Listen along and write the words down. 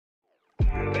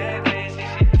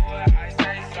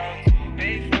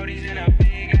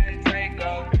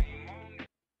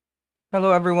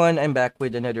Hello everyone, I'm back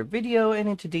with another video, and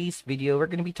in today's video we're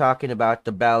going to be talking about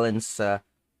the balance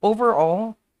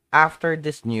overall after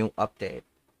this new update.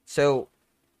 So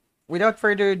without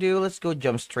further ado, let's go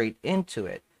jump straight into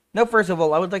it. Now first of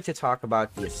all, I would like to talk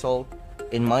about the assault.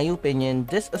 In my opinion,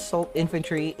 this assault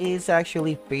infantry is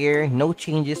actually fair. No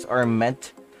changes are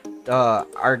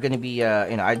going to be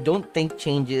I don't think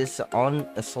changes on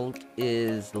assault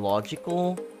is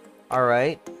logical. All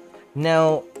right.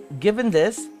 Now, given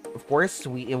this, of course,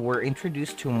 we were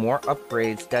introduced to more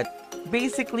upgrades that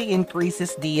basically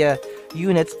increases the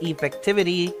unit's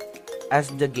effectivity as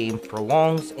the game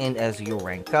prolongs and as you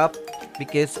rank up.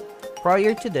 Because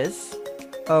prior to this,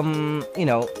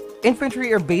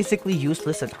 infantry are basically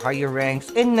useless at higher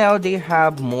ranks, and now they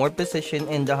have more position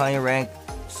in the higher rank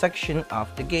section of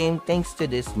the game thanks to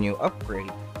this new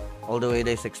upgrade. Although it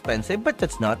is expensive, but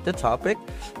that's not the topic.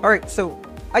 Alright, so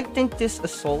I think this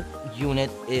assault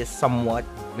unit is somewhat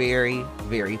very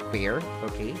fair.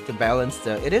 Okay, to balance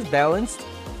it is balanced.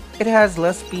 It has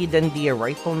less speed than the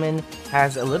rifleman,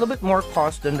 has a little bit more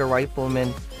cost than the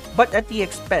rifleman, but at the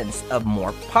expense of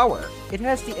more power. It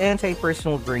has the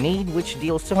anti-personal grenade, which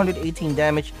deals 218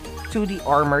 damage to the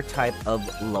armor type of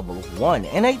level 1,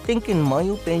 and I think in my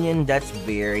opinion that's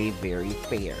very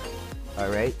fair.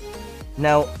 Alright,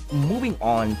 now moving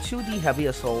on to the heavy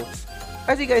assaults.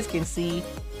 As you guys can see,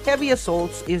 heavy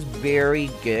assaults is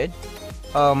very good.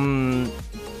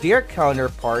 Their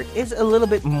counterpart is a little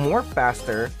bit more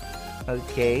faster,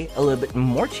 okay, a little bit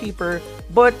more cheaper,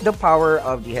 but the power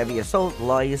of the heavy assault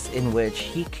lies in which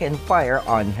he can fire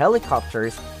on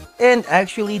helicopters and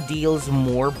actually deals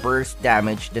more burst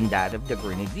damage than that of the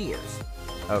grenadiers.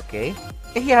 Okay,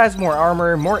 he has more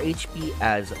armor, more HP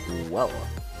as well.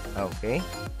 Okay,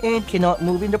 and cannot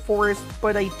move in the forest,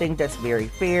 but I think that's very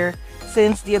fair,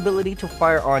 since the ability to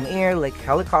fire on air like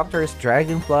helicopters,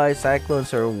 dragonflies,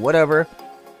 cyclones, or whatever,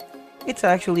 it's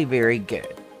actually very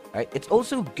good. Right? It's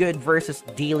also good versus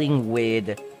dealing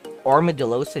with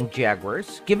armadillos and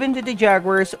jaguars, given that the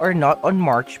jaguars are not on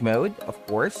march mode, of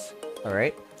course.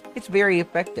 Alright, it's very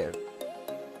effective.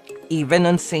 Even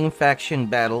on same faction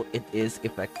battle, it is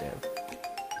effective.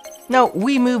 Now,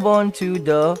 we move on to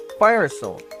the fire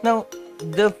assault. Now,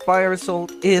 the fire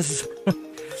assault is...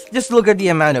 just look at the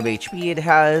amount of HP. It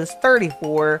has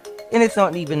 34, and it's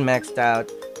not even maxed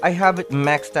out. I have it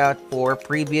maxed out for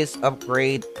previous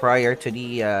upgrade prior to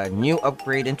the new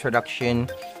upgrade introduction.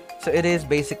 So it is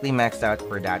basically maxed out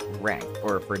for that rank,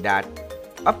 or for that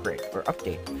upgrade, or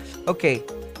update. Okay,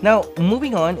 now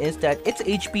moving on is that its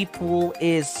HP pool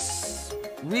is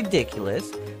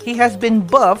ridiculous. He has been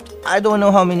buffed, I don't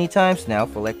know how many times now,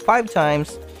 for like 5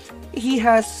 times. He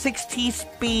has 60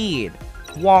 speed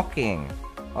walking.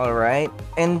 Alright,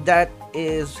 and that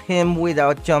is him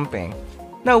without jumping.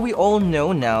 Now, we all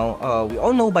know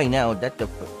by now that the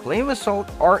Flame Assault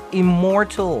are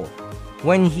immortal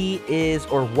when he is,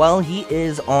 or while he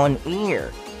is on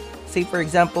air. Say for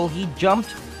example, he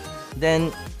jumped,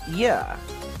 then yeah,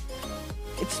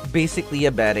 it's basically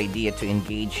a bad idea to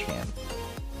engage him.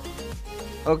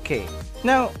 Okay,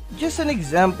 now just an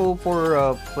example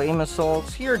for Flame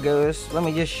Assaults. Here goes, let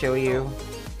me just show you.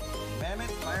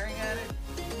 Firing at it.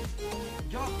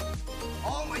 Jump.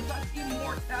 Oh my god,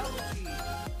 immortality.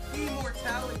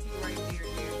 Immortality right there,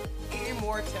 dude.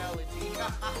 Immortality.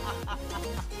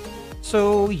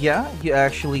 So yeah, you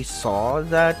actually saw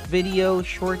that video,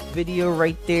 short video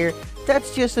right there.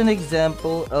 That's just an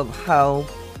example of how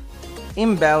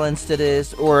imbalanced it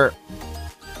is, or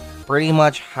pretty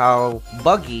much how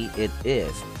buggy it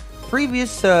is.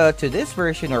 Previous to this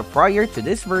version, or prior to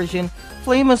this version,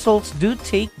 Flame Assaults do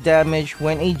take damage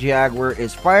when a Jaguar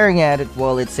is firing at it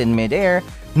while it's in midair.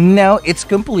 Now it's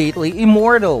completely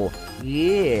immortal.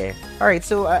 Yeah. Alright,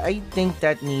 so I think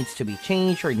that needs to be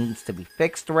changed, or needs to be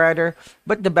fixed rather.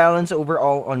 But the balance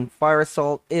overall on Fire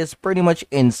Assault is pretty much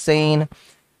insane.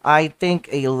 I think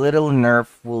a little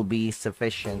nerf will be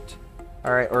sufficient.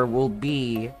 Alright, or will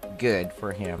be good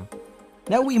for him.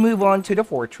 Now we move on to the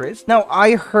Fortress. Now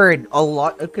I heard a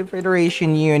lot of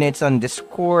Confederation units on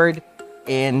Discord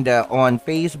and on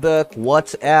Facebook,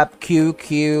 WhatsApp,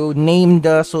 QQ, name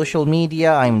the social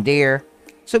media, I'm there.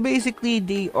 So basically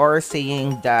they are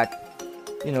saying that,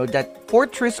 that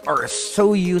Fortress are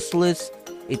so useless,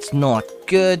 it's not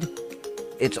good,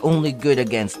 it's only good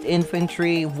against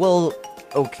infantry. Well,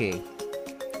 okay.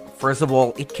 First of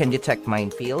all, it can detect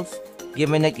minefields.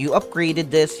 Given that you upgraded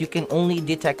this, you can only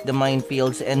detect the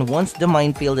minefields, and once the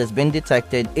minefield has been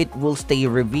detected, it will stay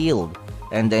revealed.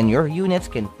 And then your units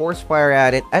can force fire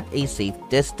at it at a safe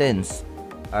distance.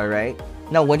 Alright?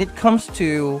 Now, when it comes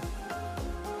to,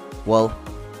 well,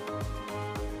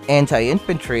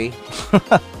 anti-infantry,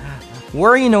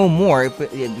 Worry no more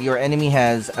if your enemy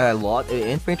has a lot of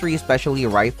infantry, especially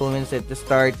riflemen at the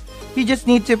start. You just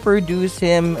need to produce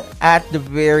him at the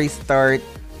very start,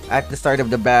 at the start of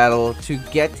the battle, to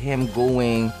get him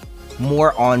going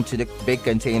more onto the big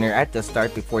container at the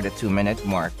start before the 2-minute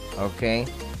mark, okay?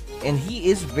 And he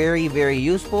is very, very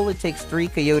useful. It takes 3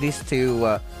 coyotes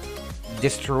to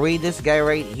destroy this guy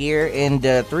right here, and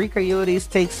 3 coyotes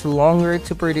takes longer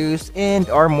to produce and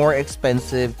are more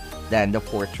expensive than the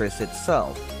fortress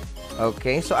itself.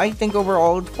 Okay, so I think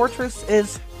overall the fortress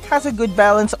has a good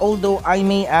balance, although I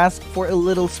may ask for a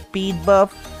little speed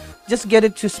buff. Just get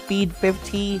it to speed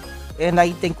 50, and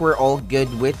I think we're all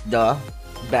good with the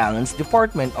balance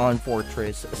department on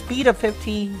fortress. Speed of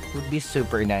 50 would be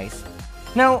super nice.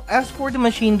 Now, as for the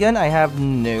machine gun, I have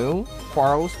no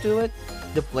quarrels to it.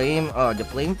 The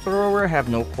flamethrower have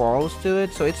no quarrels to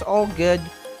it, so it's all good.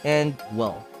 And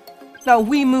well, now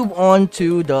we move on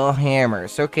to the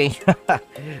hammers. Okay,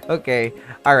 okay,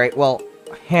 all right. Well,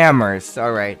 hammers.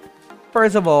 All right.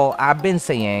 First of all, I've been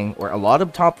saying, or a lot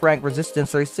of top rank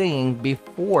resistance are saying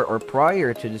before or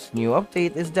prior to this new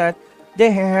update, is that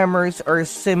the hammers are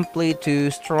simply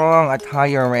too strong at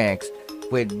higher ranks.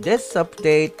 With this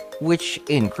update, which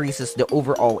increases the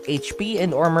overall HP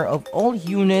and armor of all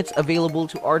units available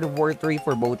to AOW3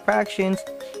 for both factions,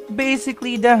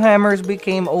 basically the hammers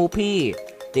became OP.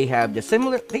 They have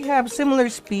similar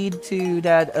speed to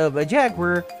that of a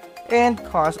Jaguar and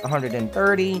cost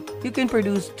 130. You can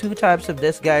produce 2 types of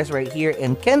this guys right here,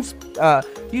 and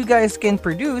you guys can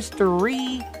produce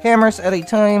 3 hammers at a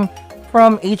time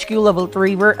from HQ level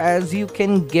 3, whereas you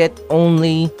can get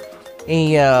only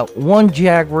a 1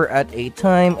 Jaguar at a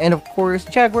time. And of course,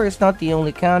 Jaguar is not the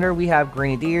only counter. We have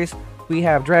Grenadiers, we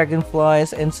have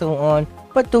Dragonflies, and so on,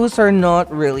 but those are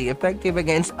not really effective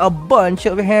against a bunch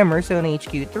of hammers on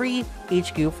HQ3,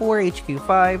 HQ4,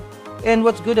 HQ5. And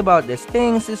what's good about these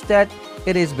things is that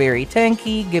it is very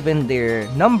tanky given their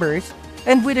numbers,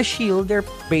 and with a shield they're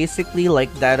basically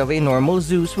like that of a normal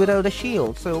Zeus without a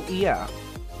shield. So yeah,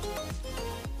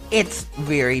 it's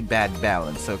very bad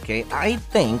balance. Okay, I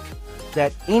think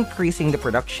that increasing the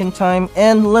production time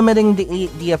and limiting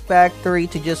the factory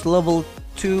to just level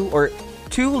 2 or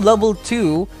 2 level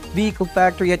 2 vehicle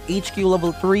factory at HQ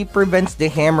level 3 prevents the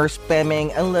hammer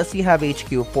spamming unless you have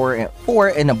HQ 4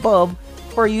 and above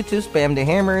for you to spam the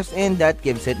hammers, and that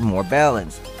gives it more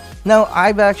balance. Now,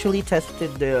 I've actually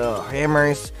tested the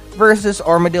hammers versus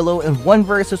Armadillo in 1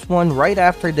 versus 1 right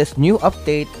after this new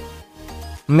update.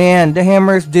 Man, the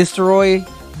hammers destroy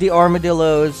the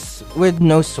Armadillos with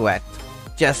no sweat.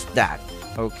 Just that,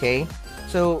 okay?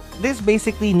 So this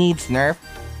basically needs nerf.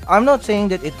 I'm not saying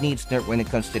that it needs nerf when it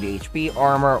comes to the HP,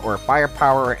 armor, or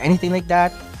firepower, or anything like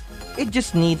that. It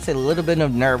just needs a little bit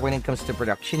of nerf when it comes to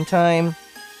production time.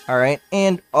 Alright,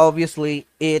 and obviously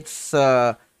its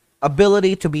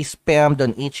ability to be spammed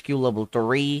on HQ level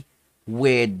 3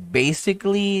 with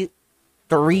basically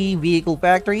 3 vehicle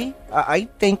factory. I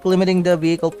think limiting the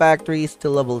vehicle factories to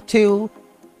level 2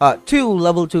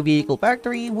 level 2 vehicle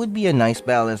factory would be a nice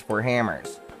balance for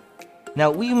hammers.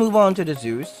 Now we move on to the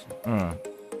Zeus.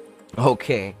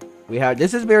 Okay,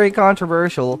 this is very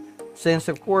controversial since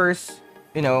of course,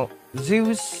 you know,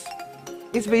 Zeus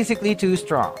is basically too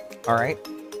strong. All right.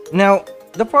 Now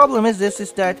the problem is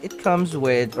that it comes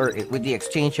with the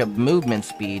exchange of movement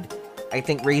speed. I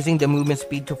think raising the movement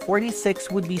speed to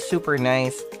 46 would be super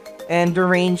nice. And the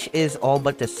range is all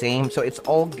but the same, so it's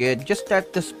all good. Just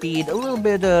that the speed, a little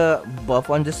bit buff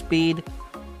on the speed.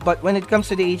 But when it comes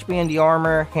to the HP and the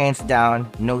armor, hands down,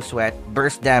 no sweat.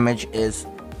 Burst damage is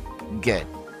good.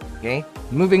 Okay,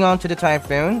 moving on to the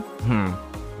Typhoon.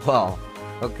 Well,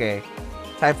 okay.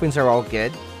 Typhoons are all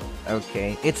good.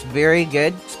 Okay, it's very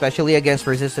good, especially against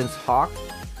Resistance Hawk.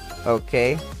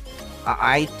 Okay,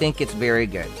 I think it's very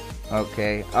good.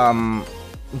 Okay,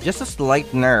 just a slight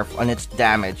nerf on its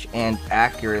damage and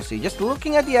accuracy. Just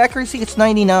looking at the accuracy, it's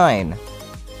 99.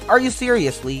 Are you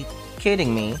seriously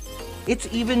kidding me? It's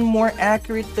even more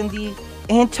accurate than the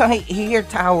anti-air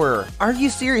tower. Are you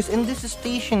serious? And this is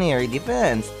stationary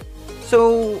defense.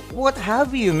 So what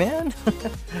have you, man?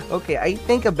 Okay, I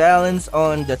think a balance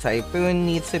on the Typhoon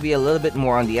needs to be a little bit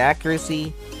more on the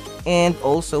accuracy and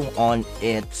also on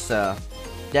its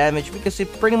damage, because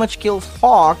it pretty much kills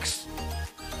Hawks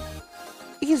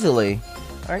easily.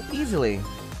 Alright, easily.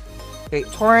 Okay,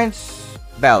 Torrents,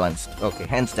 balanced. Okay,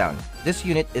 hands down. This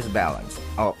unit is balanced.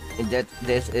 Oh,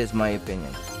 this is my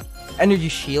opinion. Energy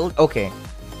Shield, okay.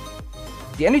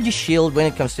 The Energy Shield, when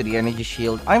it comes to the Energy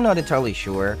Shield, I'm not entirely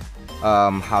sure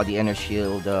how the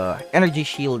Energy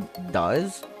Shield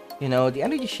does. You know, the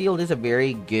Energy Shield is a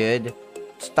very good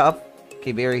stuff.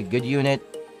 Okay, very good unit.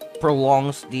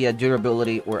 prolongs the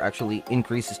durability, or actually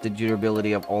increases the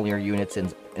durability of all your units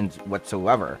and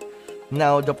whatsoever.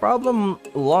 Now, the problem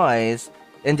lies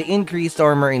in the increased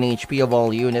armor and HP of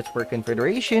all units per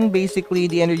confederation. Basically,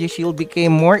 the energy shield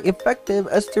became more effective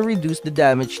as to reduce the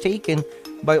damage taken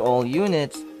by all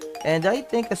units. And I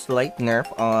think a slight nerf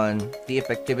on the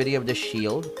effectivity of the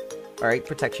shield. Alright,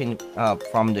 protection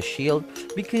from the shield.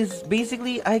 Because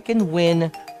basically, I can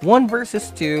win 1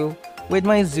 versus 2 with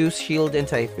my Zeus Shield and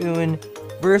Typhoon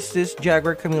versus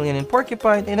Jaguar, Chameleon, and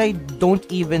Porcupine, and I don't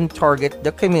even target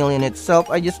the Chameleon itself.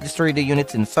 I just destroy the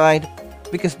units inside,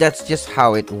 because that's just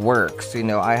how it works. You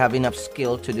know, I have enough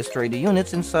skill to destroy the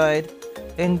units inside,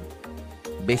 and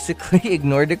basically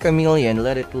ignore the Chameleon,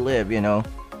 let it live, you know.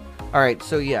 Alright,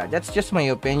 so yeah, that's just my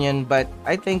opinion, but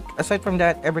I think aside from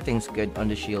that, everything's good on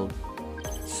the shield.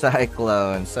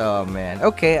 Cyclones, oh man.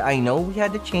 Okay, I know we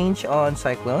had to change on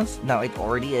Cyclones. Now it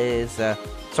already is,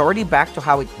 it's already back to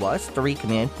how it was, 3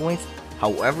 command points.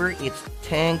 However, it's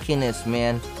tankiness,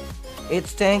 man.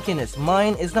 It's tankiness.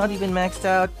 Mine is not even maxed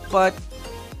out, but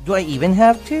do I even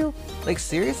have to? Like,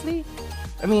 seriously?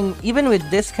 I mean, even with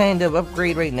this kind of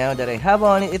upgrade right now that I have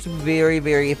on it, it's very,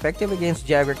 very effective against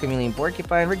Jaguar, Chameleon,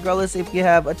 Porcupine. Regardless if you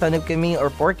have a ton of Chameleon or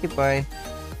Porcupine,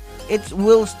 it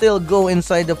will still go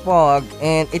inside the fog,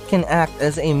 and it can act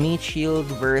as a meat shield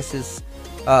versus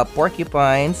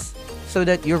Porcupines, so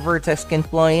that your Vertex can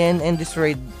fly in and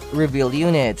destroy revealed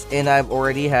units. And I've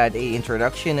already had a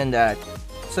introduction in that.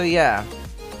 So yeah,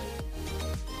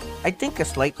 I think a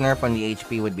slight nerf on the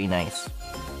HP would be nice.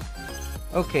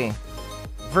 Okay,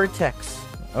 Vertex.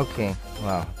 Okay,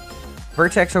 wow.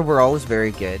 Vertex overall is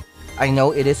very good. I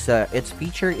know it is, its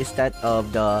feature is that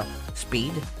of the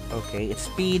speed. Okay, it's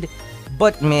speed,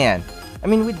 but man, I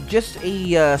mean, with just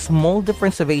a small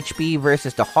difference of HP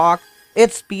versus the Hawk,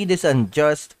 its speed is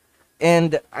unjust,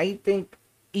 and I think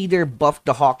either buff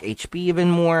the Hawk HP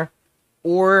even more,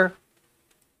 or,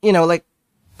 you know, like,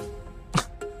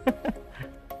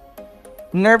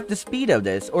 nerf the speed of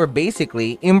this, or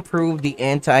basically improve the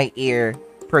anti-air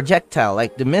projectile.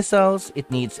 Like the missiles,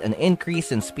 it needs an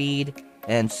increase in speed,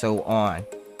 and so on.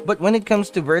 But when it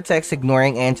comes to Vertex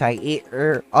ignoring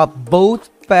anti-air of both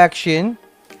faction,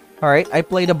 alright, I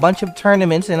played a bunch of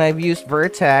tournaments and I've used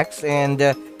Vertex, and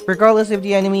regardless if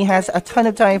the enemy has a ton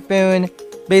of Typhoon,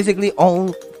 basically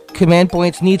all command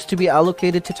points needs to be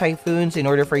allocated to Typhoons in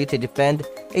order for you to defend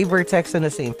a Vertex in the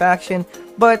same faction.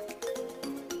 But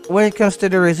when it comes to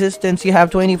the resistance, you have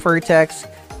 20 Vertex,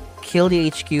 kill the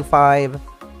HQ5,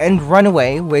 and run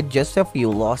away with just a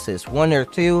few losses. 1 or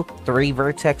 2, 3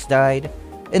 Vertex died.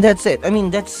 And that's it. I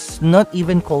mean, that's not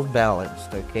even cold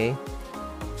balanced, okay?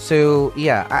 So,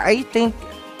 yeah, I think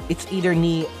it's either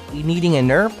needing a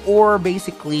nerf, or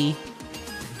basically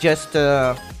just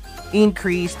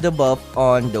increase the buff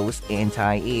on those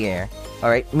anti-air.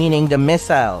 Alright, meaning the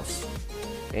missiles.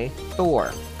 Okay,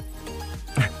 Thor.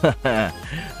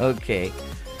 Okay,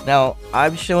 now,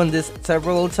 I've shown this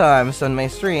several times on my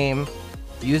stream.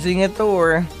 Using a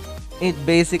Thor, it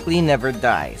basically never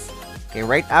dies. Okay,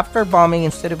 right after bombing,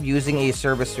 instead of using a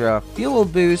service fuel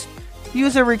boost,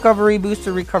 use a recovery boost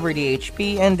to recover the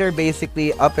HP, and they're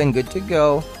basically up and good to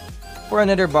go for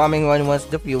another bombing run. Once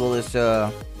the fuel is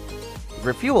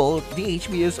refueled, the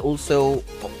HP is also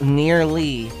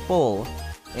nearly full,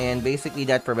 and basically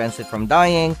that prevents it from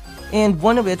dying. And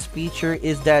one of its feature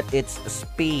is that it's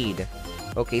speed.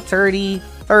 Okay, 30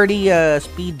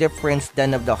 speed difference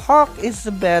than of the Hawk is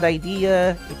a bad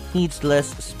idea. It needs less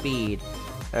speed.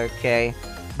 Okay,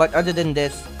 but other than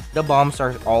this, the bombs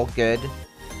are all good.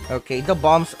 Okay, the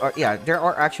bombs are, yeah, there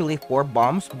are actually 4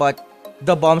 bombs, but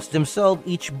the bombs themselves,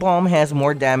 each bomb has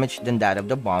more damage than that of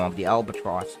the bomb of the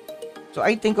Albatross. So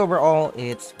I think overall,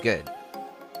 it's good.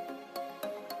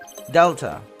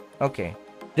 Delta. Okay,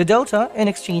 the Delta, in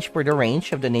exchange for the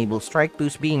range of the naval strike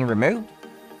boost being removed,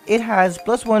 it has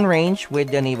 +1 range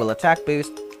with the naval attack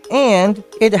boost, and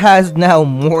it has now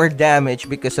more damage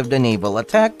because of the naval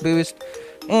attack boost,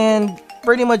 and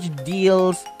pretty much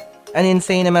deals an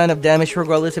insane amount of damage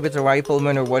regardless if it's a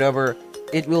rifleman or whatever,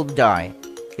 it will die.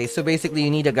 Okay, so basically you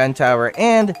need a gun tower,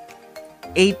 and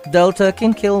 8 Delta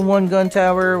can kill 1 gun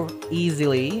tower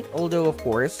easily, although of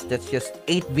course that's just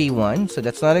 8v1, so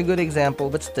that's not a good example,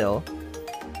 but still,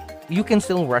 you can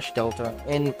still rush Delta.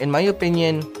 And in my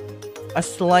opinion, a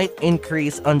slight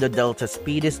increase on the Delta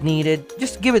speed is needed.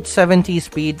 Just give it 70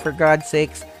 speed, for God's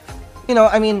sakes. You know,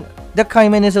 I mean, the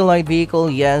Cayman is a light vehicle,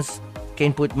 yes.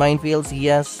 Can put minefields,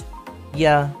 yes.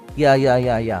 Yeah.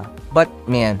 But,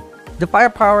 man, the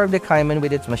firepower of the Cayman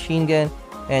with its machine gun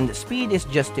and speed is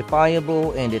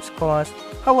justifiable, and its cost.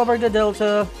 However, the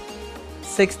Delta,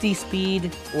 60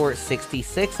 speed or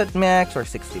 66 at max or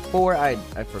 64, I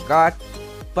forgot.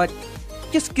 But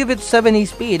just give it 70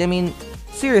 speed. I mean,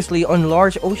 seriously, on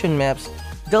large ocean maps,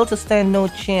 Delta stand no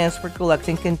chance for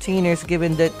collecting containers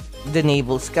given that the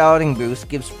naval scouting boost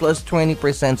gives plus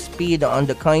 20% speed on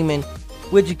the Cayman,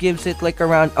 which gives it like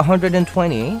around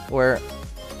 120 or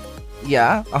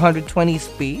yeah, 120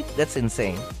 speed. That's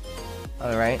insane.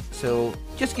 Alright, so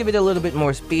just give it a little bit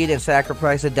more speed and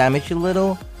sacrifice the damage a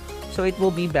little, so it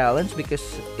will be balanced, because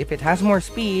if it has more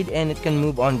speed and it can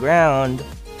move on ground,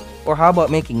 or how about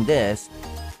making this?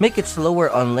 Make it slower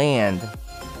on land.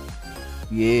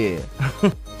 Yeah.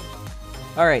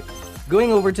 Alright,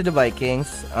 going over to the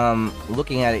Vikings,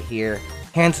 looking at it here,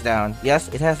 hands down, yes,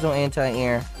 it has no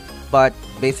anti-air, but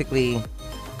basically,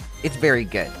 it's very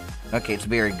good. Okay, it's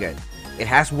very good. It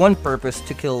has one purpose,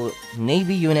 to kill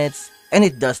Navy units, and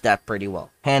it does that pretty well,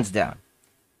 hands down.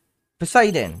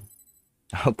 Poseidon.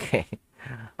 Okay.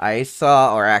 I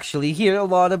saw, or actually hear, a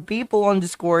lot of people on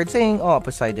Discord saying, oh,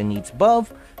 Poseidon needs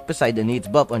buff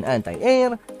on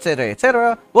anti-air, etc,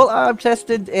 etc. Well, I've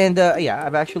tested, and yeah,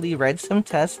 I've actually read some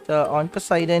tests on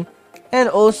Poseidon, and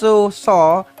also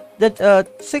saw that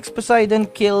 6 Poseidon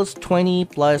kills 20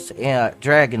 plus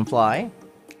Dragonfly.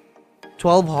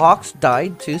 12 Hawks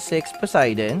died to 6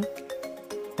 Poseidon.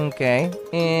 Okay,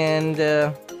 and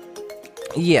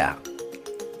yeah,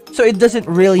 so it doesn't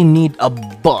really need a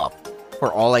buff.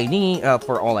 For all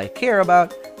I care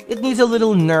about, it needs a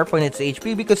little nerf on its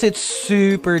HP because it's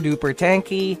super duper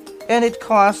tanky, and it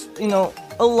costs, you know,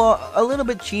 a little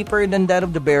bit cheaper than that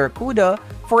of the Barracuda.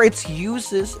 For its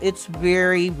uses, it's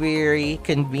very, very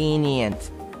convenient.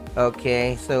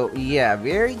 Okay, so yeah,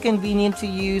 very convenient to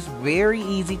use, very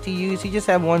easy to use. You just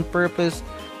have one purpose,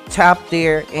 tap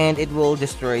there, and it will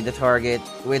destroy the target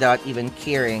without even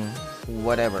caring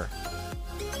whatever.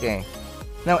 Okay,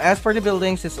 now as for the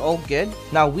buildings, it's all good.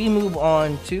 Now we move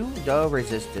on to the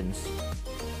resistance.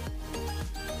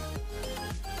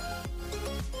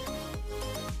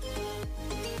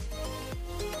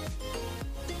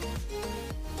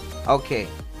 Okay,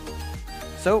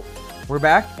 so we're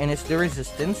back, and it's the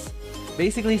resistance.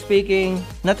 Basically speaking,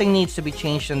 nothing needs to be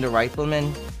changed on the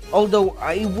rifleman. Although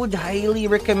I would highly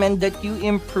recommend that you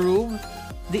improve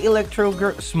the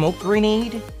smoke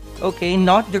grenade. Okay,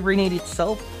 not the grenade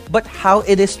itself, but how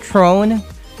it is thrown.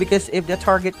 Because if the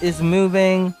target is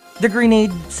moving, the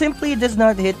grenade simply does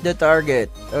not hit the target.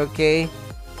 Okay,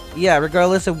 yeah,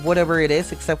 regardless of whatever it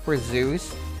is, except for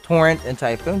Zeus, Torrent, and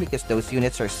Typhoon, because those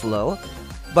units are slow.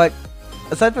 But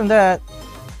aside from that,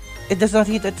 it does not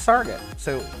hit its target,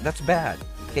 so that's bad.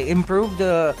 Okay, improve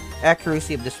the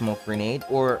accuracy of the smoke grenade,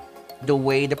 or the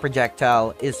way the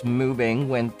projectile is moving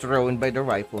when thrown by the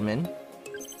rifleman.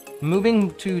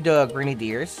 Moving to the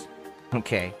grenadiers.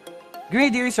 Okay,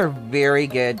 grenadiers are very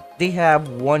good. They have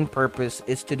one purpose,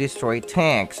 is to destroy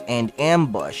tanks and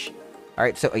ambush.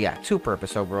 Alright, so yeah, two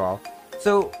purpose overall.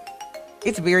 So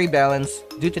it's very balanced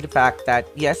due to the fact that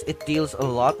yes, it deals a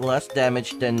lot less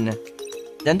damage than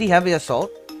the heavy assault.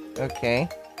 Okay,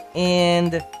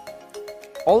 and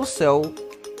also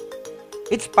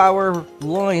its power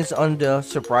lies on the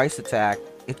surprise attack.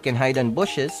 It can hide on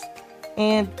bushes,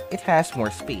 and it has more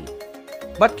speed,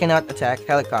 but cannot attack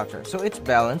helicopters, so it's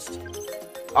balanced.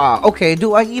 Okay,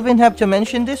 do I even have to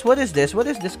mention this? What is this? What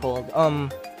is this called?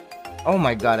 Oh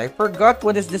my god, I forgot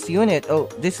what is this unit. Oh,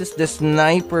 this is the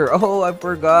sniper. Oh, I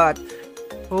forgot.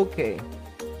 Okay.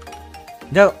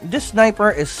 Now, this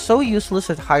sniper is so useless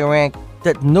at high rank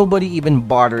that nobody even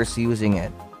bothers using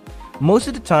it. Most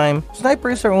of the time,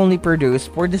 snipers are only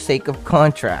produced for the sake of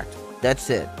contract.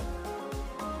 That's it.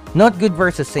 Not good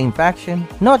versus same faction,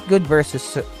 not good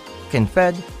versus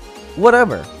Confed,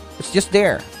 whatever. It's just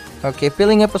there. Okay,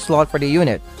 filling up a slot for the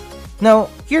unit. Now,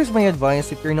 here's my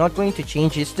advice: if you're not going to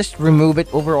change this, just remove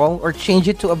it overall, or change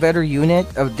it to a better unit,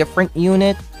 a different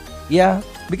unit. Yeah,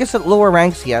 because at lower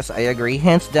ranks, yes, I agree,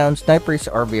 hands down, snipers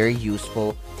are very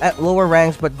useful at lower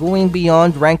ranks, but going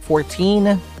beyond rank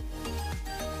 14,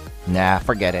 nah,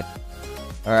 forget it.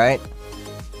 Alright,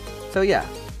 so yeah,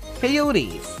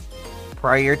 coyotes.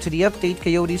 Prior to the update,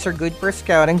 coyotes are good for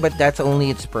scouting, but that's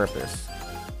only its purpose.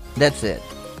 That's it,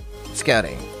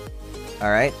 scouting.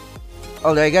 Alright,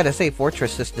 although I gotta say,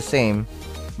 Fortress is the same,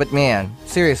 but man,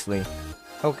 seriously.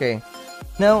 Okay,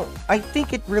 now, I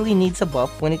think it really needs a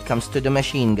buff when it comes to the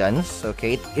machine guns,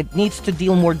 okay? It needs to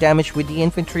deal more damage with the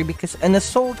infantry, because an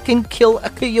assault can kill a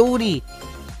coyote!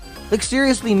 Like,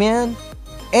 seriously, man?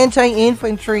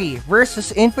 Anti-infantry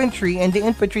versus infantry, and the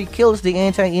infantry kills the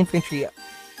anti-infantry.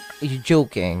 You're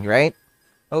joking, right?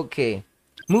 Okay,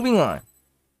 moving on.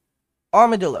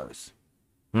 Armadillos.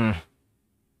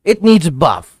 It needs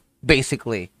buff,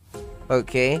 basically.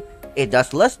 Okay, it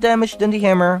does less damage than the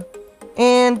hammer,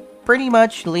 and pretty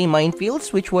much lay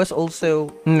minefields, which was also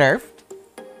nerfed.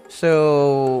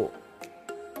 So,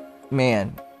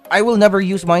 man, I will never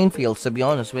use minefields, to be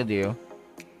honest with you.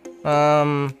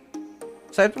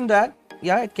 Aside from that,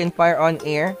 yeah, it can fire on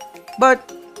air, but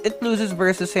it loses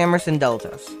versus hammers and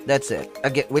deltas. That's it.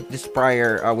 Again, with this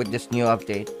with this new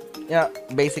update. Yeah,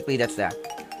 basically that's that.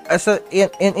 As an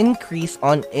increase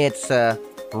on its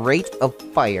rate of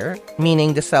fire,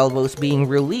 meaning the salvos being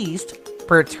released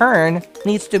per turn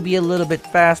needs to be a little bit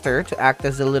faster to act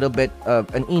as a little bit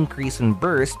of an increase in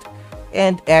burst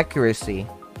and accuracy.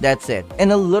 That's it.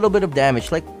 And a little bit of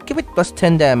damage, like give it plus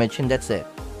 10 damage and that's it.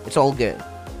 It's all good.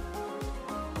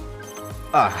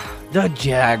 The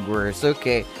Jaguars.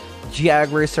 Okay,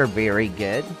 Jaguars are very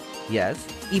good. Yes,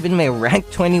 even my rank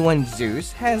 21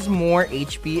 Zeus has more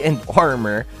HP and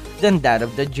armor than that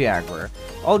of the Jaguar.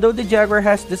 Although the Jaguar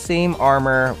has the same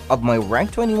armor of my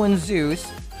rank 21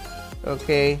 Zeus,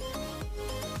 okay,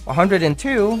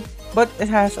 102, but it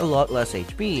has a lot less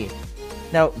HP.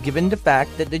 Now, given the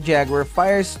fact that the Jaguar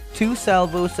fires 2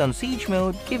 salvos on siege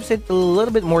mode, gives it a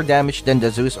little bit more damage than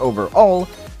the Zeus overall,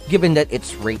 given that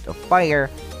its rate of fire.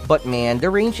 But man, the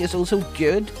range is also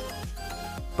good.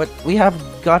 But we have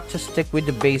got to stick with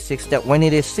the basics that when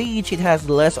it is siege, it has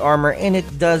less armor and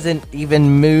it doesn't even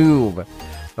move.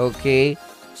 Okay,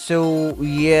 so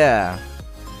yeah,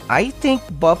 I think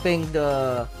buffing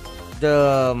the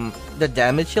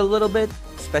damage a little bit,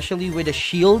 especially with the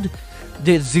shield,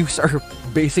 the Zeus are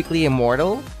basically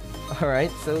immortal. All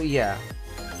right, so yeah,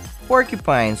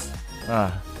 porcupines,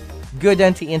 good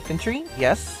anti-infantry.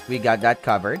 Yes, we got that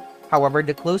covered. However,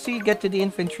 the closer you get to the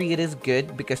infantry, it is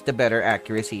good because the better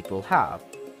accuracy it will have.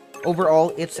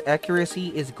 Overall, its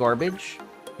accuracy is garbage.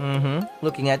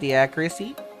 Looking at the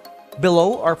accuracy,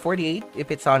 below are 48 if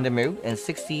it's on the move and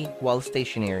 60 while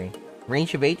stationary.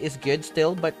 Range of 8 is good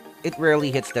still, but it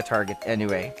rarely hits the target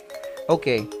anyway.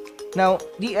 Okay, now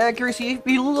the accuracy, if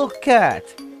you look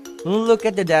at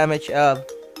the damage of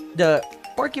the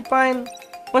porcupine,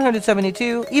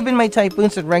 172, even my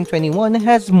Typhoons at rank 21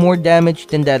 has more damage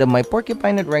than that of my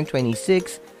Porcupine at rank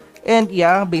 26. And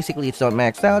yeah, basically it's not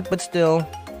maxed out, but still,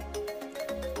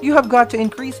 you have got to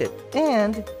increase it.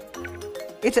 And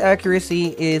its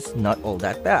accuracy is not all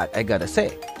that bad, I gotta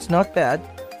say. It's not bad,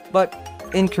 but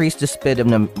increase the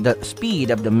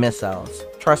speed of the missiles.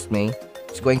 Trust me,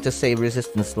 it's going to save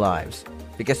resistance lives.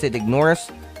 Because it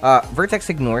ignores, Vertex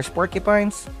ignores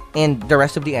Porcupines and the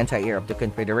rest of the anti-air of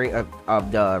the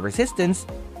of the resistance,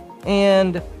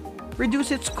 and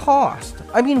reduce its cost.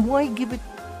 I mean, why give it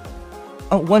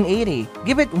 180?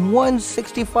 Give it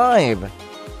 165.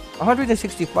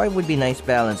 165 would be nice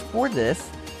balance for this.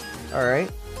 All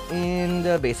right,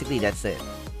 and basically that's it.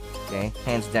 Okay,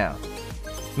 hands down.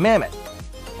 Mammoth.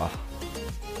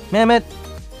 Mammoth.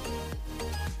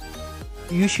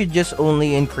 You should just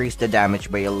only increase the damage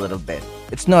by a little bit.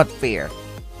 It's not fair.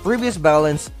 Previous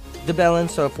balance, the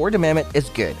balance for the Mammoth is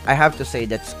good. I have to say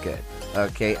that's good.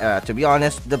 Okay, to be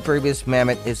honest, the previous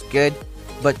Mammoth is good,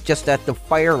 but just that the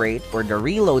fire rate or the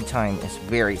reload time is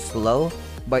very slow.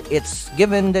 But it's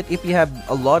given that if you have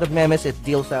a lot of Mammoths, it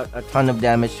deals out a ton of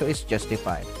damage, so it's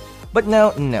justified. But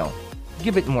now, no.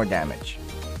 Give it more damage.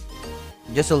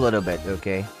 Just a little bit,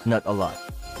 okay? Not a lot.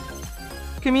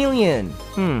 Chameleon.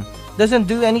 Doesn't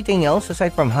do anything else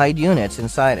aside from hide units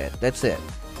inside it. That's it.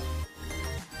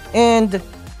 And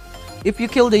if you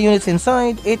kill the units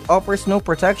inside, it offers no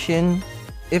protection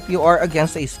if you are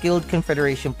against a skilled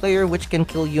Confederation player, which can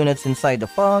kill units inside the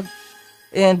fog.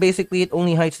 And basically, it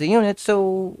only hides the units,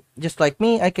 so just like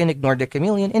me, I can ignore the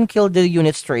Chameleon and kill the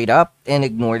unit straight up and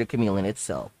ignore the Chameleon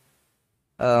itself.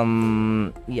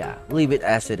 Yeah, leave it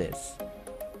as it is.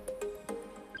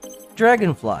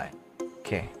 Dragonfly.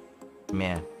 Okay,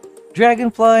 man.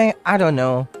 Dragonfly, I don't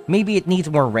know. Maybe it needs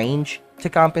more range to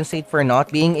compensate for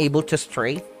not being able to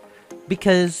strafe.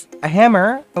 Because a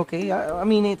hammer, okay, I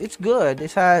mean, it's good.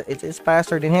 It's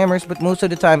faster than hammers, but most of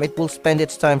the time, it will spend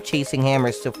its time chasing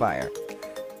hammers to fire.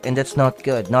 And that's not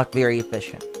good, not very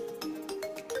efficient.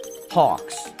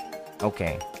 Hawks.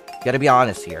 Okay, gotta be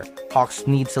honest here. Hawks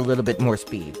needs a little bit more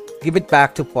speed. Give it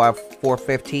back to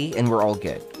 450 and we're all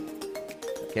good.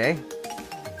 Okay.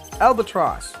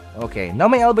 Albatross. Okay, now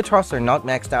my Albatross are not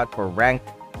maxed out for rank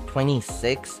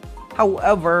 26.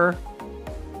 However,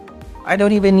 I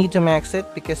don't even need to max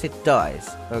it because it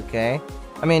does. Okay.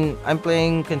 I mean, I'm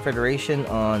playing Confederation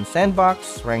on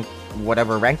Sandbox, rank,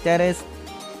 whatever rank that is.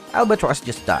 Albatross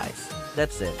just dies.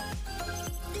 That's it.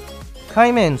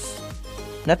 Caimans.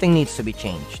 Nothing needs to be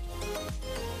changed.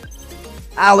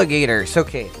 Alligators.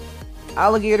 Okay.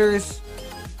 Alligators.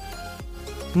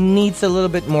 needs a little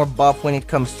bit more buff when it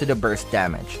comes to the burst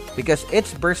damage, because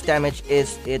its burst damage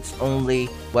is its only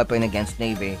weapon against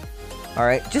Navy.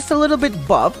 Alright, just a little bit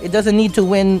buff. It doesn't need to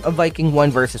win a Viking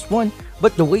 1 versus 1,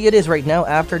 but the way it is right now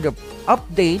after the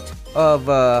update of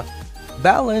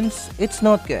balance, it's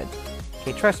not good.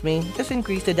 Okay, trust me, just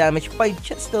increase the damage by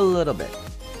just a little bit.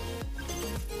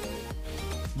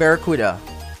 Barracuda.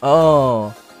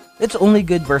 Oh, it's only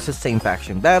good versus same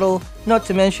faction battle. Not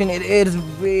to mention it is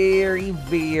very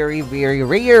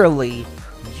rarely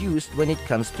used when it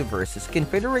comes to versus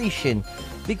Confederation,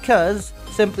 because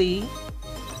simply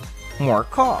more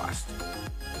cost,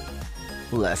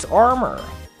 less armor,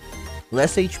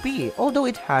 less HP, although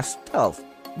it has stealth,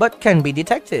 but can be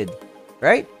detected,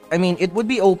 right? I mean, it would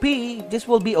be OP, this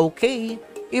will be okay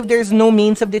if there's no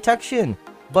means of detection,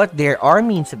 but there are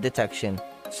means of detection.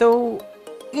 So,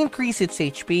 increase its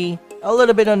HP, a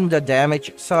little bit on the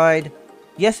damage side.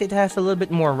 Yes, it has a little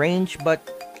bit more range, but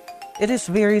it is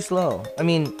very slow. I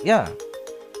mean, yeah,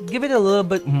 give it a little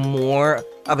bit more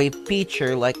of a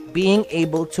feature, like being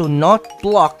able to not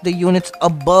block the units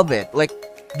above it. Like,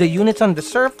 the units on the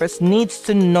surface needs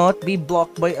to not be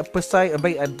blocked by a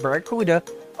Barracuda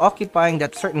occupying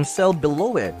that certain cell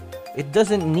below it. It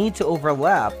doesn't need to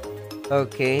overlap,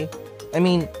 okay? I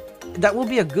mean, that will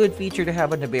be a good feature to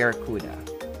have on the Barracuda.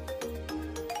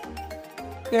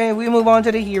 Okay, we move on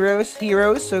to the heroes.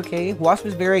 Okay, Wasp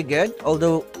is very good,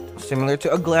 although similar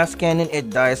to a glass cannon, it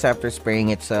dies after spraying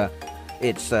its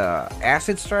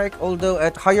acid strike, although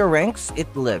at higher ranks,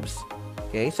 it lives.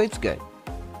 Okay, so it's good.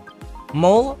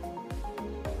 Mole?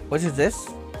 What is this?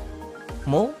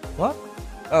 Mole? What?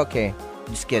 Okay,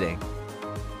 just kidding.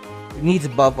 It needs a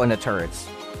buff on the turrets.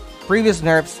 Previous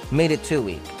nerfs made it too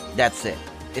weak. That's it.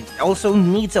 It also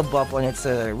needs a buff on its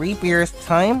repairs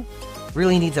time.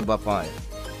 Really needs a buff on it.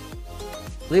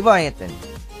 Leviathan.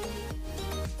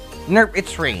 Nerf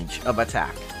its range of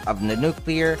attack of the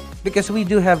nuclear, because we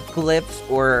do have cliffs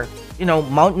or, you know,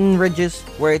 mountain ridges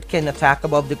where it can attack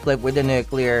above the cliff with the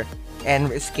nuclear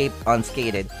and escape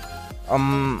unscathed.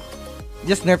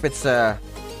 Just nerf its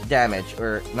damage,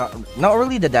 or not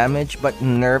really the damage, but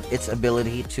nerf its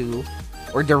ability to,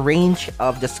 or the range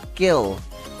of the skill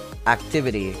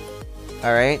activity.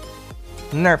 Alright,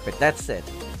 nerf it, that's it.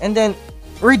 And then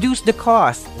reduce the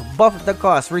cost, buff the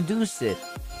cost, reduce it,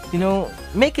 you know,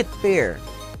 make it fair.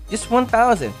 Just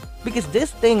 1,000, because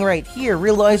this thing right here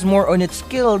relies more on its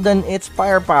skill than its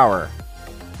firepower,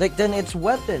 like than its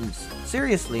weapons.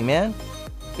 Seriously, man,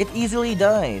 it easily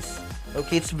dies.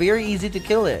 Okay, it's very easy to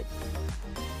kill it.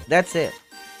 That's it.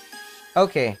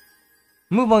 Okay,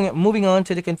 moving on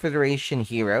to the Confederation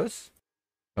heroes.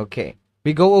 Okay,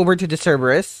 we go over to the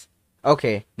Cerberus.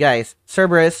 Okay, guys,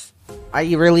 Cerberus, I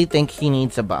really think he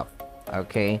needs a buff.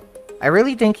 Okay, I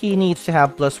really think he needs to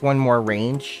have +1 more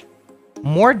range,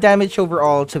 more damage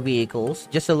overall to vehicles,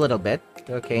 just a little bit.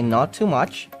 Okay, not too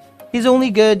much. He's only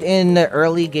good in the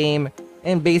early game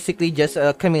and basically just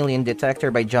a chameleon detector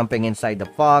by jumping inside the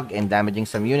fog and damaging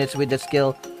some units with the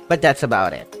skill, but that's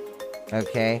about it.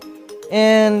 Okay,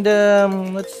 and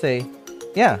let's say,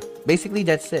 yeah, basically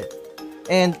that's it.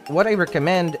 And what I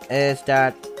recommend is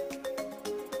that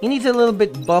he needs a little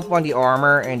bit buff on the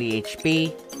armor and the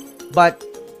HP, but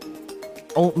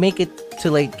make it to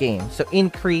late game. So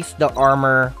increase the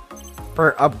armor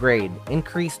per upgrade,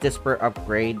 increase this per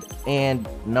upgrade, and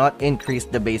not increase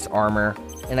the base armor.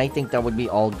 And I think that would be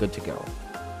all good to go.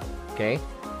 Okay.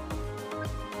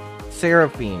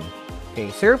 Seraphim. Okay,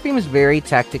 Seraphim is very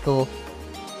tactical.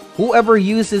 Whoever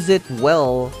uses it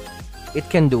well, it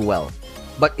can do well.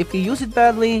 But if you use it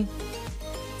badly,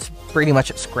 it's pretty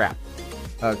much a scrap.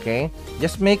 Okay,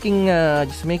 just making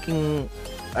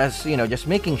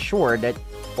sure that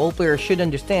all players should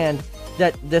understand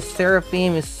that the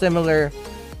Seraphim is similar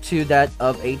to that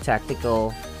of a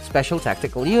special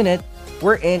tactical unit,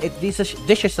 wherein it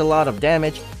dishes a lot of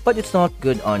damage, but it's not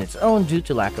good on its own due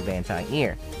to lack of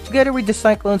anti-air. Together with the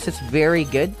Cyclones, it's very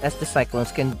good, as the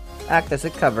Cyclones can act as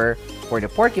a cover for the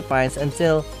Porcupines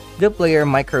until the player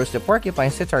micros the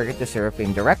Porcupines to target the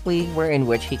Seraphim directly, in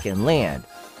which he can land.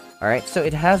 Alright, so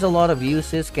it has a lot of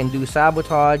uses, can do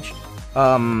sabotage,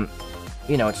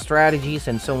 strategies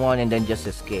and so on, and then just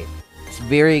escape. It's a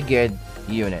very good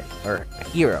unit, or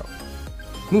hero.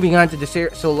 Moving on to the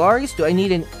Solaris, do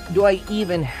I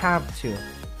even have to?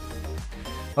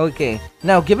 Okay,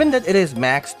 now given that it is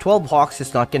max, 12 Hawks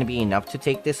is not going to be enough to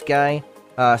take this guy,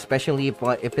 especially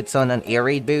if it's on an air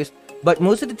raid boost. But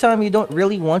most of the time, you don't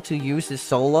really want to use this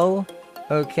solo,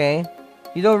 okay?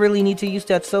 You don't really need to use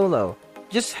that solo.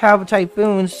 Just have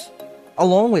Typhoons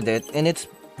along with it, and it's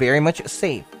very much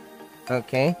safe,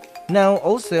 okay? Now,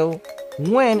 also,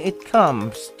 when it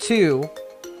comes to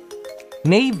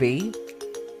Navy?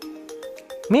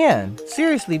 Man,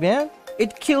 seriously, man.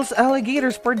 It kills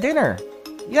alligators for dinner.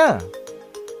 Yeah.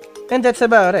 And that's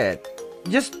about it.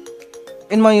 Just,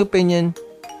 in my opinion,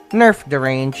 nerf the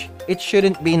range. It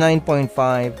shouldn't be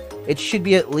 9.5. It should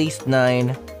be at least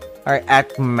 9. Or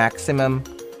at maximum.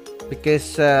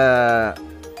 Because,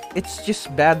 it's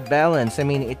just bad balance. I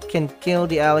mean, it can kill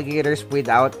the alligators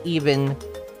without even,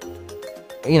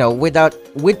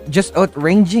 with just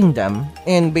outranging them.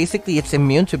 And basically, it's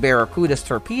immune to Barracuda's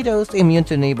torpedoes, immune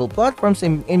to naval platforms,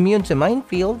 immune to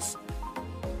minefields.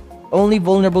 Only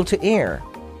vulnerable to air.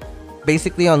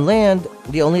 Basically, on land,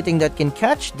 the only thing that can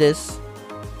catch this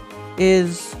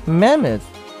is Mammoth.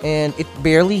 And it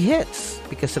barely hits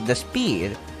because of the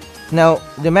speed. Now,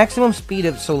 the maximum speed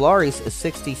of Solaris is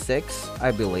 66,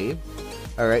 I believe.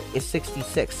 Alright, it's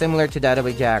 66, similar to that of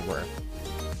a Jaguar.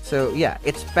 So yeah,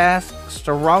 it's fast,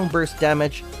 strong burst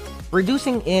damage.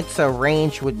 Reducing its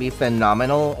range would be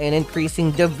phenomenal, and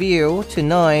increasing the view to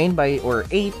 9 or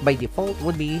 8 by default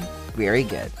would be very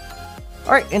good.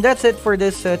 Alright, and that's it for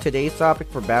this today's topic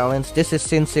for balance. This is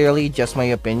sincerely just my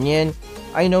opinion.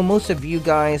 I know most of you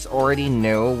guys already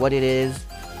know what it is,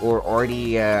 or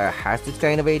already has this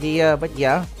kind of idea, but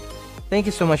yeah. Thank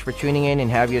you so much for tuning in,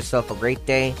 and have yourself a great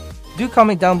day. Do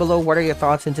comment down below what are your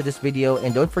thoughts into this video,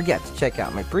 and don't forget to check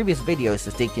out my previous videos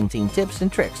as they contain tips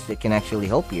and tricks that can actually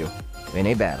help you win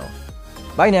a battle.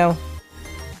 Bye now!